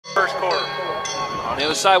first quarter. On the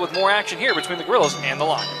other side with more action here between the Gorillas and the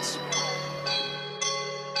Lions.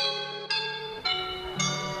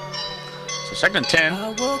 So 2nd and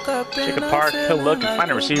 10. Jacob Park, he'll look and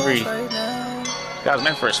find a receiver. He got his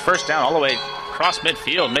man for his first down all the way across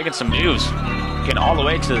midfield, making some moves. Getting all the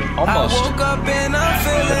way to almost the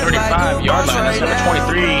 35-yard line. That's number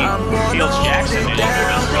 23, Fields Jackson.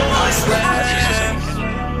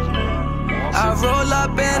 I roll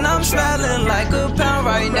up and I'm smelling like a pound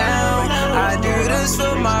right now. I do this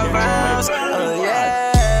for my rounds,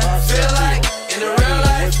 yeah. Feel like in the real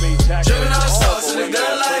life, juvenile assaults in the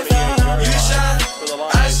good life. You shine,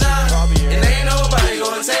 I shine, and ain't nobody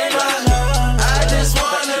gonna take mine. I just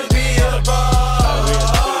wanna be a boss.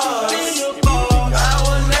 I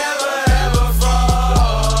will never ever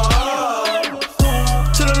fall.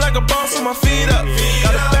 Chillin' like a boss with my feet up.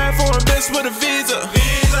 Got a bag for a bitch with a visa.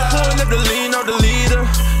 Pulling up the lean on the leader.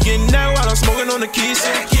 Getting that while I'm smoking on the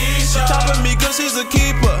Keisha. She topping me cause she's a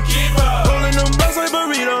keeper. Rolling them bucks like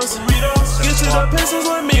burritos. Get to the pesos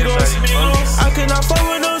with amigos. I cannot fuck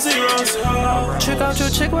with no zeros. Trick out your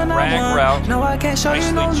chick when I want. No, I can't show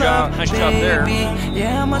you no love. Nice job there.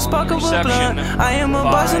 Yeah, I'm a spark of a blood. I am a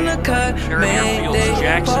boss in the cut.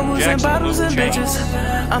 Bubbles and bottles and bitches.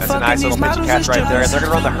 I'm fucking these models and strippers. They're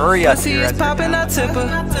gonna run the hurry up here. It's popping, I tip her.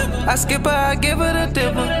 I skip her, I give her the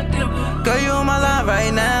dipper. Girl, you on my line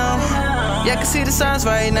right now. Yeah, I can see the signs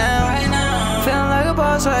right now. Feeling like a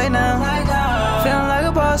boss right now. Feeling like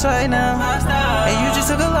a boss right now. And you just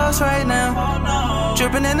took a loss right now.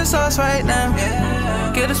 Dripping in the sauce right now.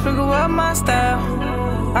 Get a sprinkle of my style.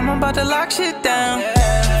 I'm about to lock shit down.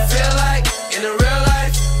 Feel like in the real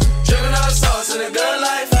life, dripping all the sauce in the good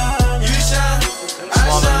life. You shine, I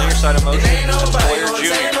shine. On the near side of motion, Ain't nobody Boyer gonna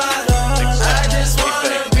Jr. take mine. I just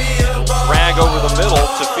wanna be a boss. Rag over the middle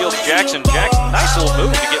to Fields Jackson. Jackson, nice little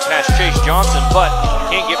move to get past Chase Johnson, but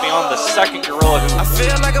can't get beyond the second Gorilla who I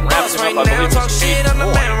feel like a boss right now. Talk shit on the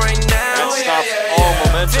man right now. That stops all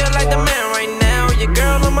momentum. Feel like the man right now. Your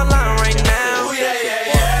girl on my line right now.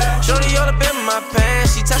 Shorty all up in my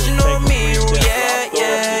pants. She touching on me. Yeah.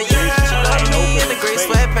 She like me in the gray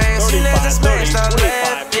sweatpants. Soon as I smashed, I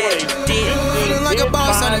left. Feeling like a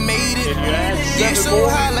boss, I done made it. Get so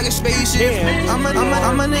high like a spaceship. I'm a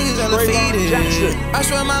niggas elevated. I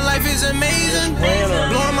swear my life is amazing.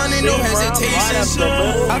 Blowing money, no hesitation.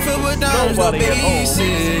 I feel with diamonds, no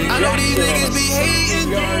basic. I know these niggas be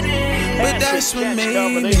hating, but that's what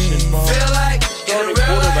made me feel like in the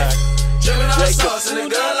real life, dripping all the sauce in the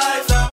good life.